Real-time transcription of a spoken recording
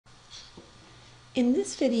In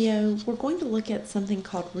this video, we're going to look at something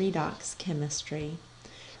called redox chemistry.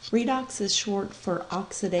 Redox is short for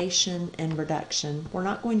oxidation and reduction. We're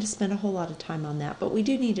not going to spend a whole lot of time on that, but we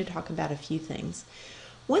do need to talk about a few things.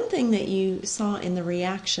 One thing that you saw in the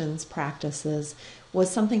reactions practices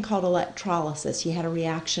was something called electrolysis. You had a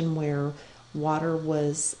reaction where water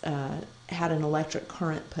had an electric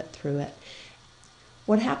current put through it.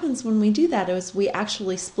 What happens when we do that is we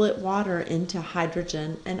actually split water into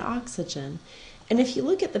hydrogen and oxygen. And if you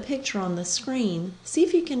look at the picture on the screen, see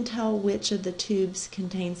if you can tell which of the tubes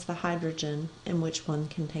contains the hydrogen and which one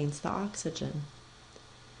contains the oxygen.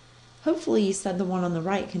 Hopefully you said the one on the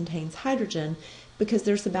right contains hydrogen because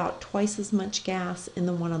there's about twice as much gas in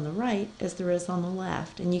the one on the right as there is on the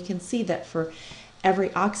left. And you can see that for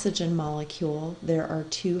every oxygen molecule, there are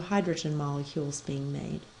 2 hydrogen molecules being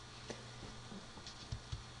made.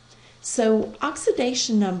 So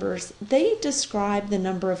oxidation numbers, they describe the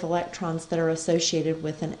number of electrons that are associated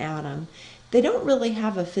with an atom. They don't really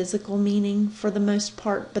have a physical meaning for the most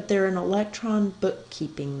part, but they're an electron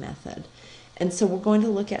bookkeeping method. And so we're going to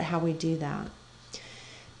look at how we do that.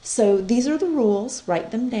 So these are the rules, write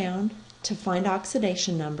them down to find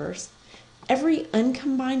oxidation numbers. Every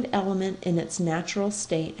uncombined element in its natural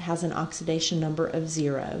state has an oxidation number of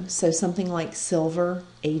 0. So something like silver,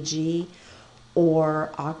 Ag,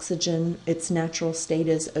 or oxygen, its natural state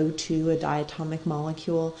is O2, a diatomic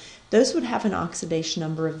molecule, those would have an oxidation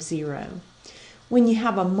number of 0. When you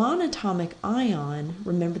have a monatomic ion,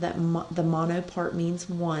 remember that the mono part means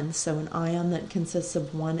 1, so an ion that consists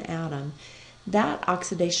of 1 atom, that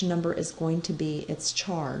oxidation number is going to be its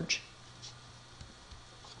charge.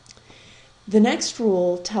 The next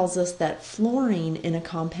rule tells us that fluorine in a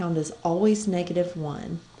compound is always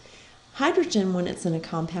 -1. Hydrogen, when it's in a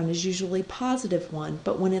compound, is usually +1,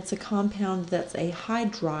 but when it's a compound that's a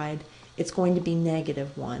hydride, it's going to be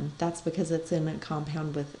 -1. That's because it's in a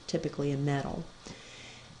compound with typically a metal.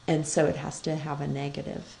 And so it has to have a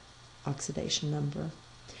negative oxidation number.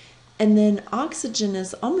 And then oxygen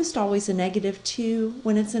is almost always a -2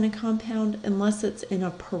 when it's in a compound, unless it's in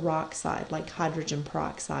a peroxide, like hydrogen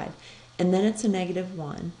peroxide. And then it's a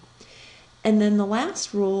 -1. And then the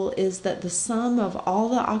last rule is that the sum of all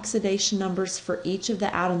the oxidation numbers for each of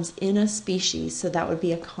the atoms in a species, so that would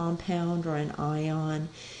be a compound or an ion,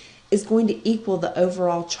 is going to equal the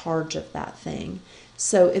overall charge of that thing.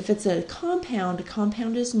 So if it's a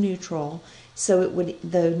compound is neutral, so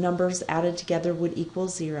the numbers added together would equal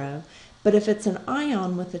 0. But if it's an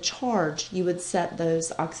ion with a charge, you would set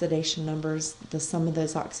those oxidation numbers, the sum of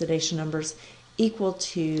those oxidation numbers, equal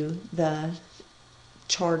to the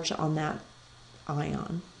charge on that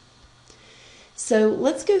ion. So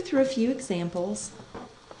let's go through a few examples.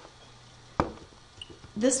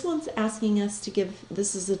 This one's asking us to give,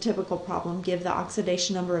 this is a typical problem, give the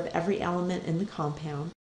oxidation number of every element in the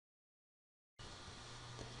compound.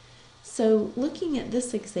 So looking at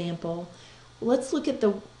this example, let's look at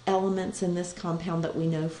the elements in this compound that we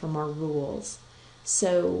know from our rules.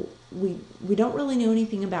 So we don't really know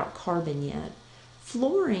anything about carbon yet.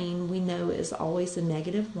 Fluorine, we know, is always a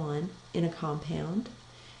 -1 in a compound,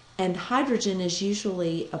 and hydrogen is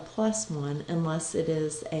usually a +1 unless it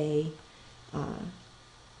is in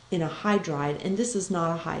a hydride, and this is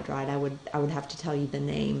not a hydride. I would have to tell you the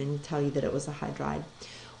name and tell you that it was a hydride.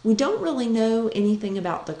 We don't really know anything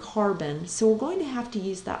about the carbon, so we're going to have to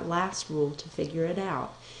use that last rule to figure it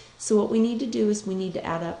out. So what we need to do is we need to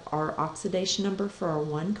add up our oxidation number for our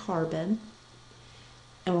 1 carbon,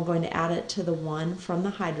 and we're going to add it to the 1 from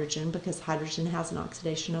the hydrogen, because hydrogen has an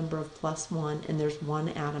oxidation number of +1, and there's 1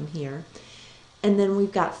 atom here. And then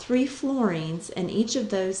we've got 3 fluorines, and each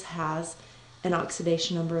of those has an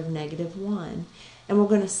oxidation number of -1. And we're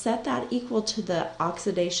going to set that equal to the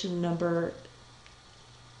oxidation number,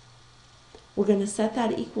 we're going to set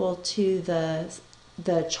that equal to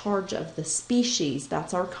the charge of the species.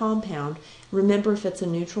 That's our compound. Remember, if it's a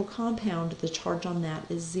neutral compound, the charge on that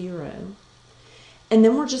is 0. And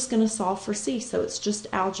then we're just going to solve for C, so it's just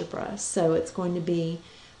algebra. So it's going to be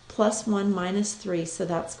 +1 minus 3, so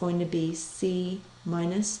that's going to be C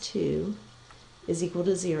minus 2 is equal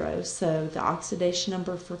to 0. So the oxidation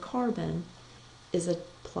number for carbon is a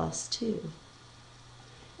 +2.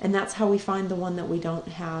 And that's how we find the one that we don't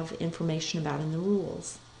have information about in the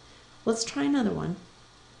rules. Let's try another one.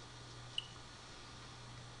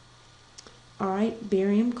 All right,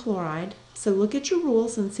 barium chloride. So look at your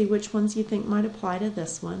rules and see which ones you think might apply to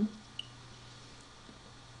this one.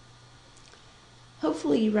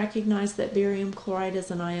 Hopefully you recognize that barium chloride is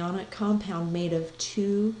an ionic compound made of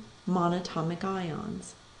 2 monatomic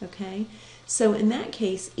ions. Okay, so in that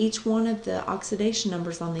case, each one of the oxidation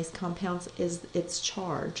numbers on these compounds is its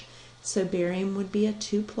charge. So barium would be a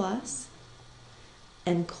 2 plus,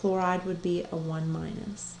 and chloride would be a 1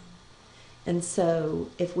 minus. And so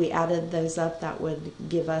if we added those up, that would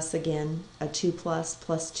give us, again, a 2 plus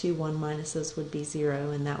 2 1 minuses would be 0,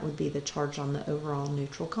 and that would be the charge on the overall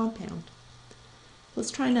neutral compound. Let's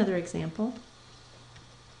try another example.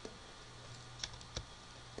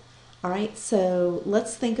 All right, so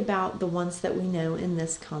let's think about the ones that we know in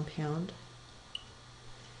this compound.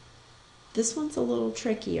 This one's a little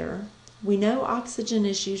trickier. We know oxygen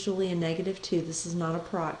is usually a -2. This is not a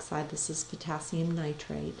peroxide, this is potassium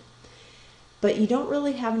nitrate. But you don't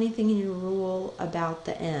really have anything in your rule about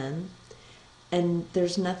the N, and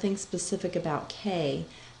there's nothing specific about K,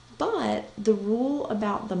 but the rule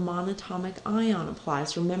about the monatomic ion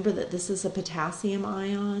applies. Remember that this is a potassium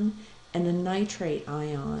ion and a nitrate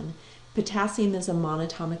ion. Potassium is a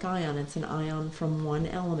monatomic ion. It's an ion from one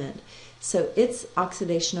element. So its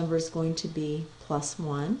oxidation number is going to be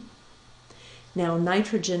 +1. Now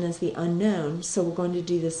nitrogen is the unknown, so we're going to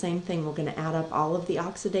do the same thing. We're going to add up all of the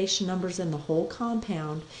oxidation numbers in the whole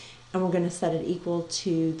compound, and we're going to set it equal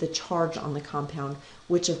to the charge on the compound,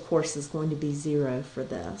 which of course is going to be 0 for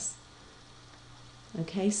this.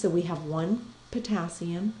 Okay, so we have 1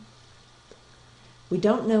 potassium. We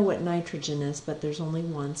don't know what nitrogen is, but there's only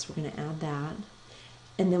 1, so we're going to add that.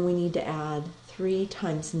 And then we need to add 3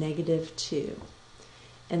 times -2.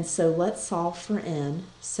 And so let's solve for N.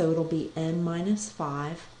 So it'll be N minus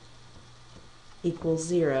 5 equals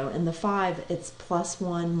 0. And the 5, it's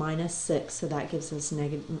 +1 minus 6, so that gives us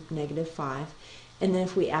 -5. And then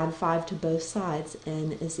if we add 5 to both sides,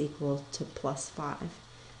 N is equal to +5.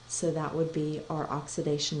 So that would be our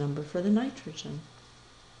oxidation number for the nitrogen.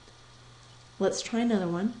 Let's try another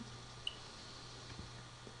one.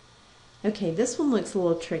 Okay, this one looks a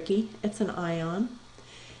little tricky. It's an ion.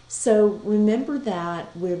 So remember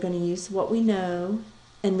that we're going to use what we know,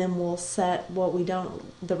 and then we'll set what we don't,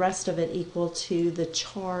 the rest of it equal to the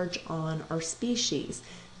charge on our species.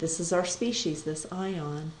 This is our species, this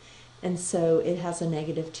ion, and so it has a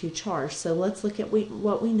 -2 charge. So let's look at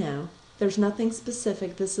what we know. There's nothing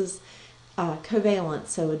specific. This is covalent,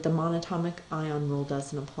 so the monatomic ion rule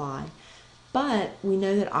doesn't apply. But we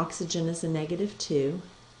know that oxygen is a -2.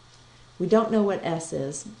 We don't know what S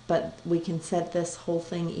is, but we can set this whole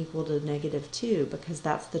thing equal to -2 because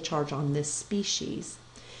that's the charge on this species.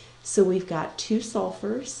 So we've got 2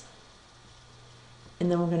 sulfurs,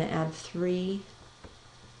 and then we're going to add 3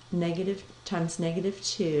 times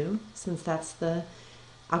 -2, since that's the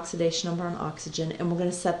oxidation number on oxygen, and we're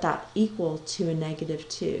going to set that equal to a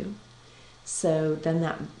 -2. So then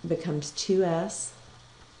that becomes 2S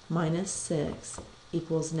minus 6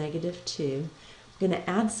 equals -2. We're going to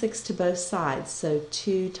add 6 to both sides, so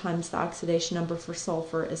 2 times the oxidation number for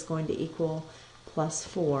sulfur is going to equal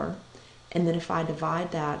 +4. And then if I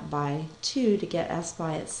divide that by 2 to get S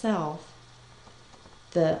by itself,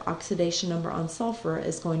 the oxidation number on sulfur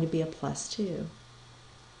is going to be a +2.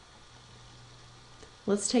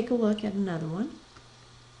 Let's take a look at another one.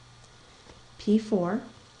 P4.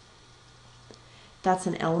 That's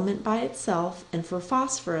an element by itself, and for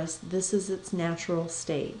phosphorus, this is its natural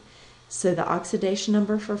state. So the oxidation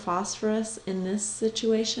number for phosphorus in this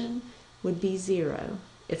situation would be 0.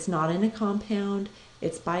 It's not in a compound,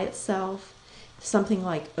 it's by itself. Something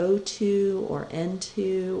like O2 or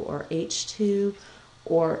N2 or H2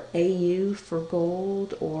 or Au for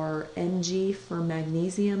gold or Mg for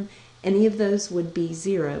magnesium, any of those would be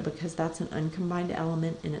 0 because that's an uncombined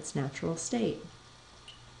element in its natural state.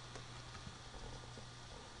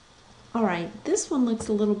 All right, this one looks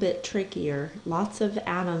a little bit trickier. Lots of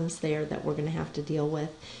atoms there that we're going to have to deal with.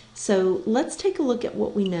 So let's take a look at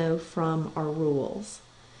what we know from our rules.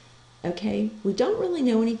 Okay, we don't really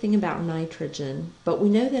know anything about nitrogen, but we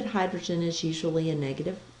know that hydrogen is usually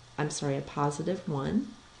a positive 1.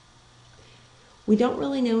 We don't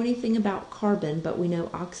really know anything about carbon, but we know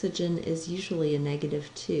oxygen is usually a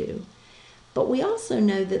 -2. But we also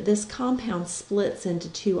know that this compound splits into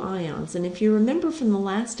 2 ions, and if you remember from the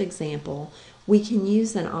last example, we can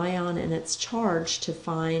use an ion and its charge to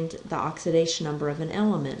find the oxidation number of an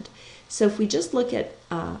element. So if we just look at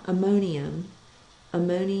ammonium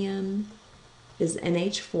is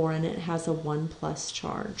NH4 and it has a 1+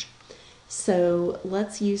 charge. So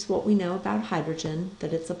let's use what we know about hydrogen,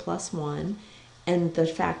 that it's a +1, and the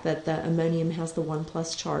fact that the ammonium has the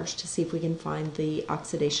 1+ charge to see if we can find the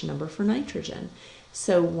oxidation number for nitrogen.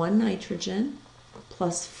 So 1 nitrogen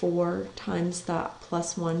plus 4 times the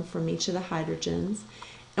 +1 from each of the hydrogens,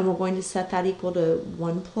 and we're going to set that equal to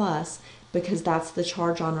 1+ because that's the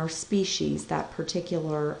charge on our species, that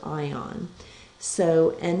particular ion.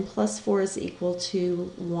 So N plus 4 is equal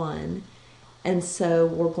to 1, And so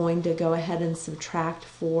we're going to go ahead and subtract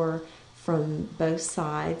 4 from both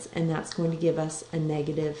sides, and that's going to give us a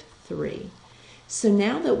 -3. So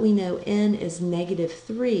now that we know N is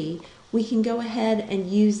 -3, we can go ahead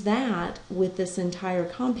and use that with this entire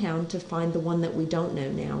compound to find the one that we don't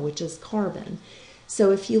know now, which is carbon.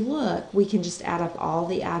 So if you look, we can just add up all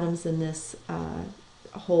the atoms in this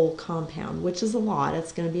whole compound, which is a lot.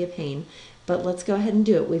 It's going to be a pain, but let's go ahead and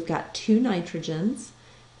do it. We've got 2 nitrogens,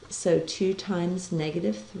 so 2 times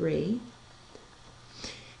 -3.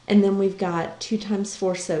 And then we've got 2 times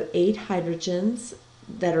 4, so 8 hydrogens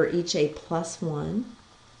that are each a +1.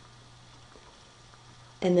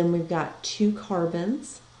 And then we've got 2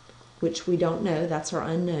 carbons, which we don't know, that's our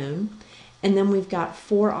unknown. And then we've got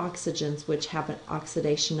 4 oxygens, which have an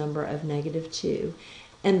oxidation number of -2.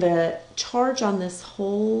 And the charge on this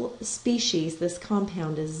whole species, this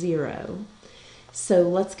compound, is 0. So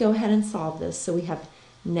let's go ahead and solve this. So we have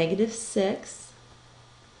 -6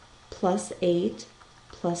 plus 8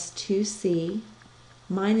 plus 2C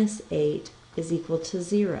minus 8 is equal to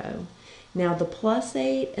 0. Now the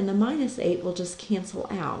 +8 and the -8 will just cancel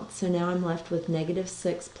out. So now I'm left with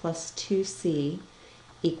 -6 plus 2C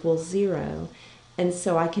equals 0. And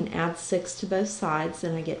so I can add 6 to both sides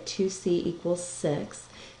and I get 2C equals 6.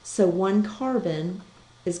 So 1 carbon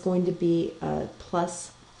is going to be a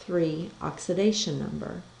 +3 oxidation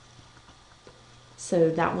number. So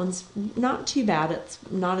that one's not too bad. It's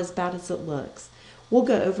not as bad as it looks. We'll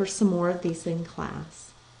go over some more of these in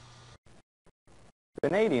class.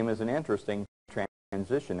 Vanadium is an interesting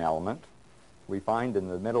transition element we find in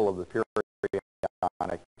the middle of the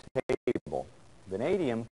periodic table.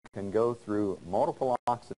 Vanadium can go through multiple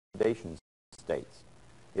oxidation states.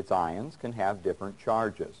 Its ions can have different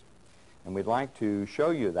charges. And we'd like to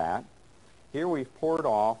show you that. Here we've poured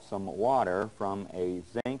off some water from a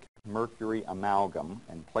zinc-mercury amalgam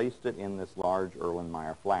and placed it in this large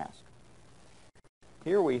Erlenmeyer flask.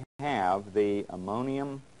 Here we have the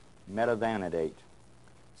ammonium metavanadate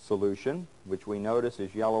solution, which we notice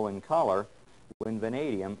is yellow in color when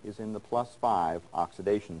vanadium is in the +5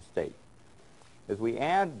 oxidation state. As we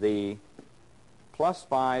add the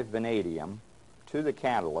 +5 vanadium to the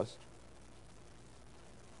catalyst,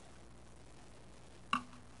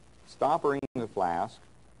 stoppering the flask,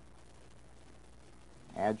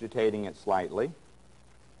 agitating it slightly,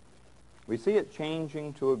 we see it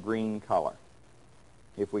changing to a green color.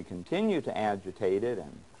 If we continue to agitate it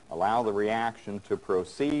and allow the reaction to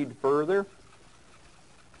proceed further,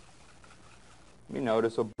 we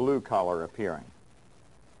notice a blue color appearing.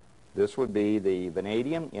 This would be the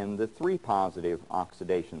vanadium in the 3+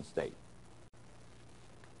 oxidation state.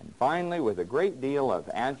 And finally, with a great deal of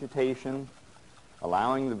agitation,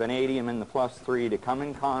 allowing the vanadium in the +3 to come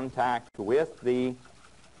in contact with the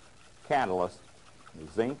catalyst,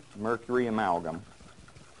 the zinc-mercury amalgam,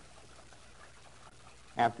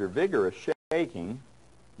 after vigorous shaking,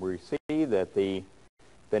 we see that the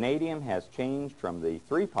vanadium has changed from the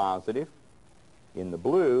 3+ in the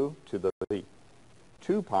blue to the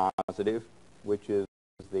 2+, which is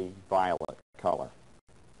the violet color.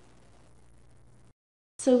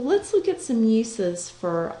 So let's look at some uses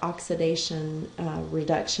for oxidation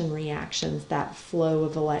reduction reactions, that flow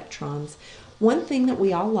of electrons. One thing that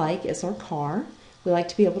we all like is our car. We like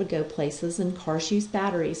to be able to go places, and cars use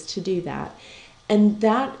batteries to do that. And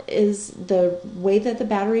that is the way that the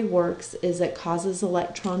battery works, is it causes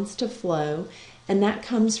electrons to flow, and that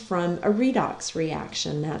comes from a redox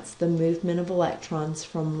reaction. That's the movement of electrons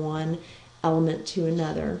from one element to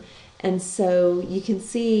another. And so you can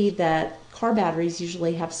see that car batteries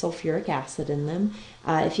usually have sulfuric acid in them.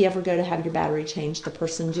 If you ever go to have your battery changed, the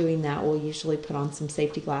person doing that will usually put on some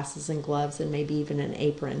safety glasses and gloves and maybe even an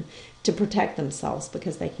apron to protect themselves,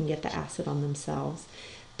 because they can get the acid on themselves.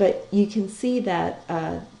 But you can see that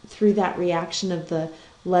through that reaction of the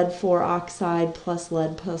lead-4 oxide plus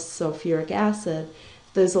lead plus sulfuric acid,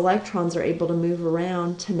 those electrons are able to move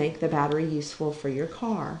around to make the battery useful for your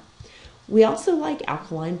car. We also like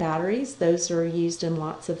alkaline batteries. Those are used in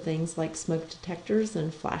lots of things like smoke detectors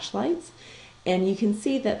and flashlights. And you can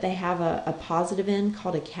see that they have a positive end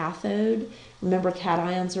called a cathode. Remember,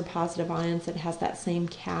 cations are positive ions. It has that same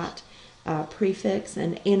cat prefix,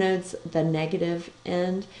 and anodes, the negative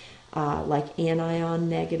end, like anion,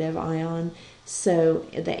 negative ion. So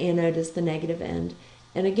the anode is the negative end.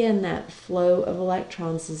 And again, that flow of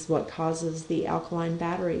electrons is what causes the alkaline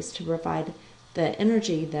batteries to provide the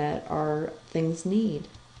energy that our things need.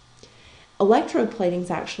 Electroplating is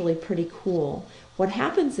actually pretty cool. What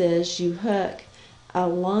happens is you hook a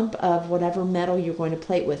lump of whatever metal you're going to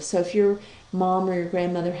plate with. So if your mom or your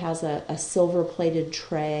grandmother has a silver-plated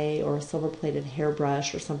tray or a silver-plated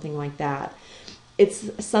hairbrush or something like that,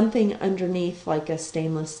 it's something underneath like a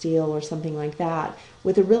stainless steel or something like that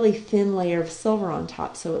with a really thin layer of silver on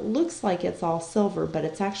top. So it looks like it's all silver, but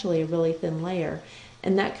it's actually a really thin layer.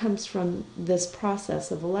 And that comes from this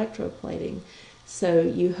process of electroplating. So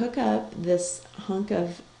you hook up this hunk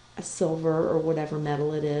of silver or whatever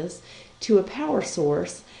metal it is to a power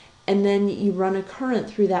source, and then you run a current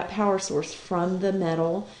through that power source from the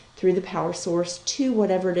metal through the power source to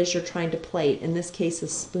whatever it is you're trying to plate, in this case a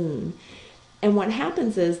spoon. And what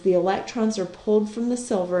happens is the electrons are pulled from the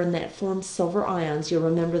silver, and that forms silver ions. You'll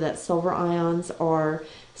remember that silver ions are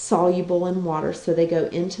soluble in water, so they go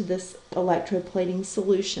into this electroplating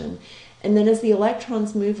solution. And then as the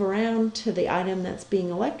electrons move around to the item that's being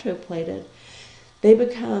electroplated,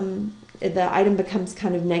 the item becomes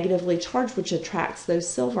kind of negatively charged, which attracts those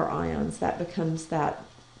silver ions. That becomes that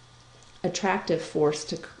attractive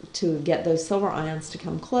force to get those silver ions to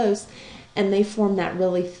come close, and they form that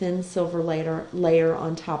really thin silver layer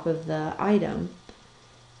on top of the item.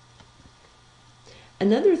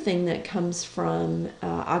 Another thing that comes from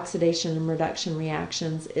oxidation and reduction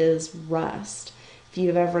reactions is rust. If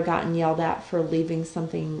you've ever gotten yelled at for leaving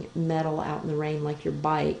something metal out in the rain, like your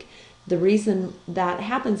bike, the reason that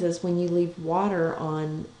happens is when you leave water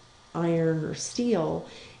on iron or steel,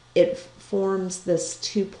 it forms this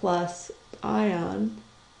 2+ ion,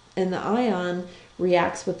 and the ion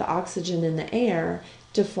reacts with the oxygen in the air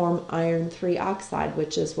to form iron 3 oxide,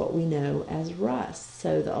 which is what we know as rust.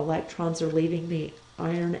 So the electrons are leaving the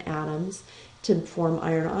iron atoms to form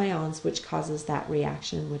iron ions, which causes that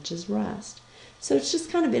reaction, which is rust. So it's just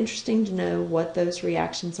kind of interesting to know what those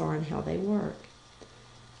reactions are and how they work.